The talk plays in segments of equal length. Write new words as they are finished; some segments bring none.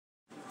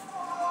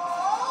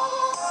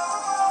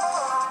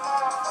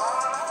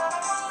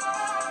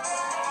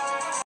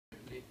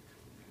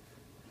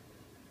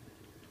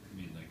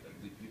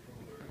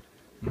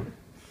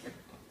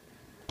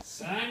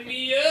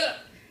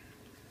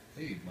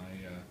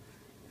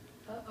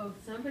Uh-oh,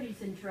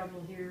 somebody's in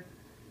trouble here.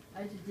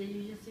 Did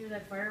you just hear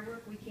that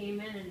firework? We came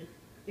in and a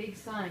big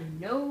sign,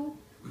 no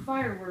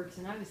fireworks,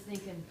 and I was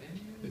thinking...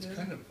 It's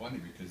kind of funny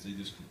because they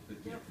just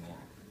completely ignore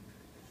them.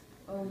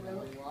 Oh,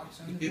 really?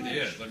 It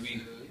is. I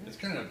mean, it's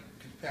kind of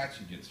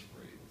patchy gets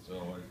sprayed, so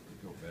I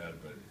feel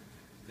bad, but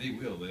they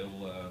will.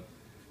 They'll,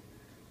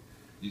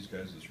 these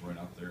guys just run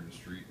out there in the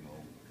street and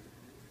they'll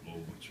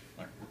blow a bunch of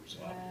fireworks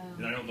off. Wow.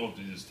 And I don't know if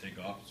they just take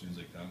off as soon as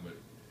they come, but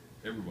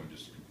everyone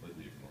just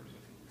completely ignores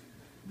it.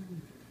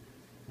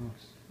 I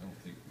don't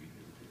think we do.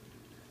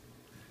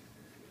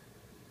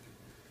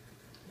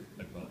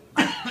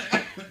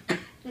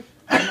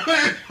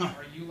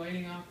 Are you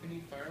lighting off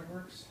any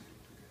fireworks?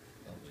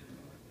 Probably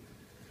not.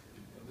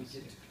 But we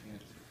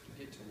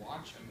get to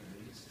watch them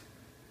at least.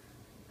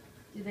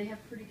 Do they have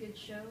pretty good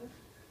show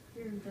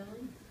here in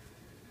Billings?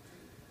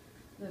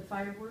 The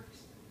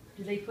fireworks?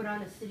 Do they put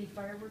on a city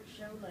fireworks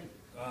show like?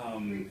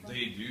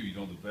 They do. You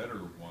know, the better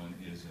one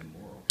is in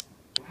Laurel.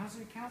 How's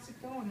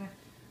it going?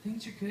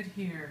 Things are good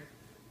here.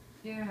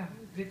 Yeah,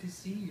 good to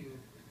see you.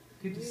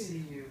 Good to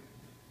see you.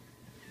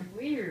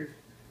 Weird.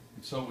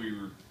 And so we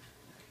were,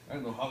 I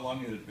don't know how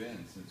long it had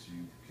been since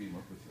you came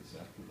up with this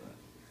after that.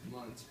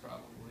 Months,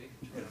 probably.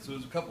 Yeah, so it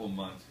was a couple of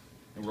months,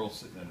 and we're all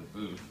sitting at a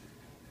booth,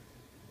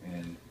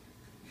 and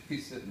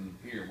he's sitting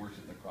here, we're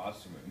sitting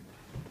across from him,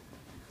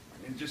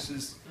 and just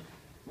as,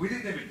 we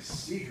didn't even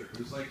see her, it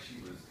was like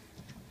she was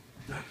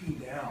ducking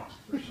down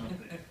or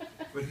something.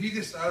 But he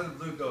just out of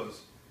the blue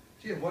goes,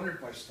 gee, I wonder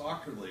if my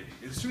stalker lady,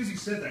 as soon as he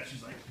said that,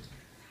 she's like,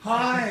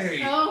 hi!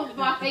 Oh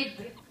my!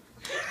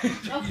 He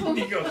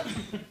goes,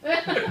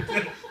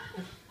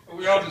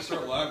 we all just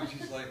start laughing,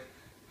 she's like,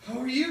 how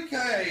are you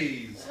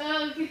guys?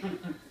 Oh,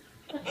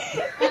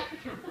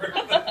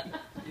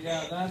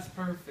 Yeah, that's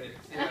perfect.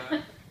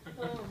 Yeah.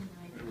 oh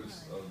my God. It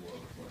was a lot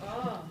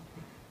of fun.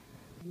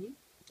 Oh.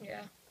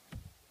 Yeah.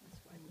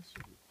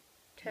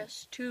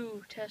 Test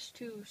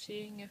two,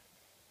 seeing if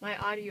my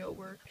audio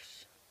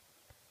works.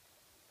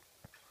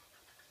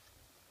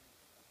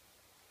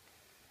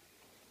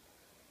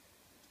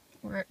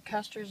 We're at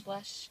Custer's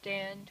Last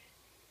Stand.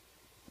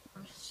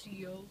 Our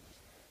CO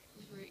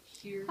is right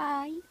here.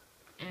 Hi.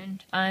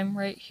 And I'm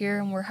right here,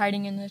 and we're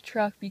hiding in the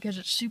truck because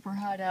it's super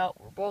hot out.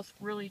 We're both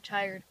really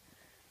tired,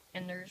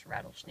 and there's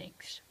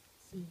rattlesnakes.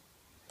 See.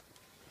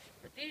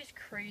 But these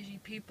crazy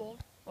people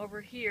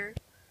over here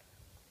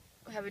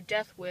have a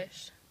death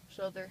wish,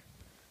 so they're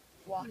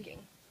walking.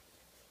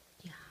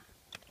 Yeah.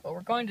 But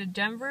we're going to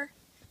Denver.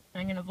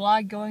 I'm gonna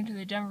vlog going to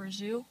the Denver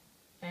Zoo,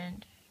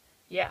 and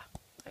yeah,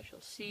 I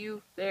shall see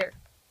you there.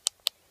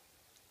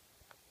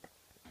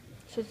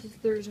 Since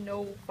there's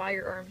no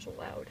firearms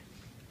allowed.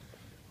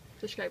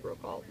 This guy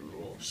broke all the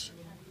rules.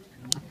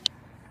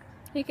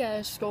 Hey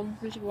guys, Golden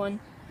Frizzy 1,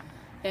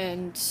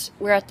 and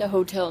we're at the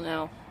hotel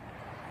now.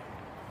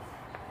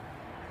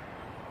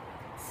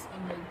 It's a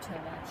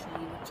motel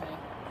actually, which I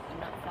did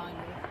not find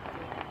it.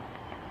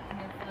 And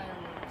there are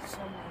fireworks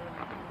somewhere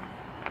around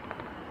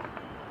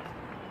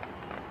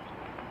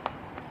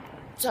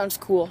here. Sounds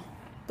cool,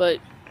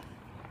 but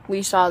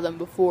we saw them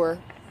before.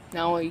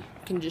 Now we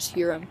can just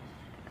hear them.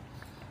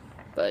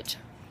 But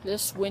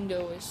this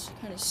window is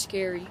kind of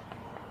scary.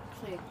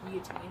 It's like a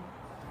guillotine.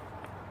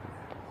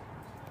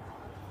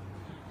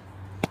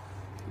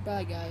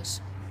 Goodbye,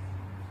 guys.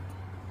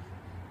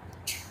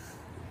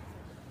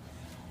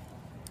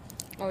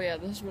 Oh yeah,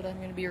 this is what I'm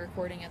going to be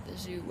recording at the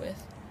zoo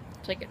with.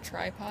 It's like a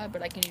tripod,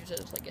 but I can use it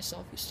as like a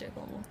selfie stick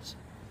almost.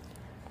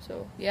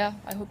 So yeah,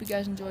 I hope you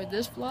guys enjoyed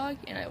this vlog,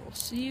 and I will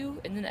see you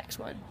in the next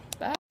one.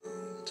 Bye!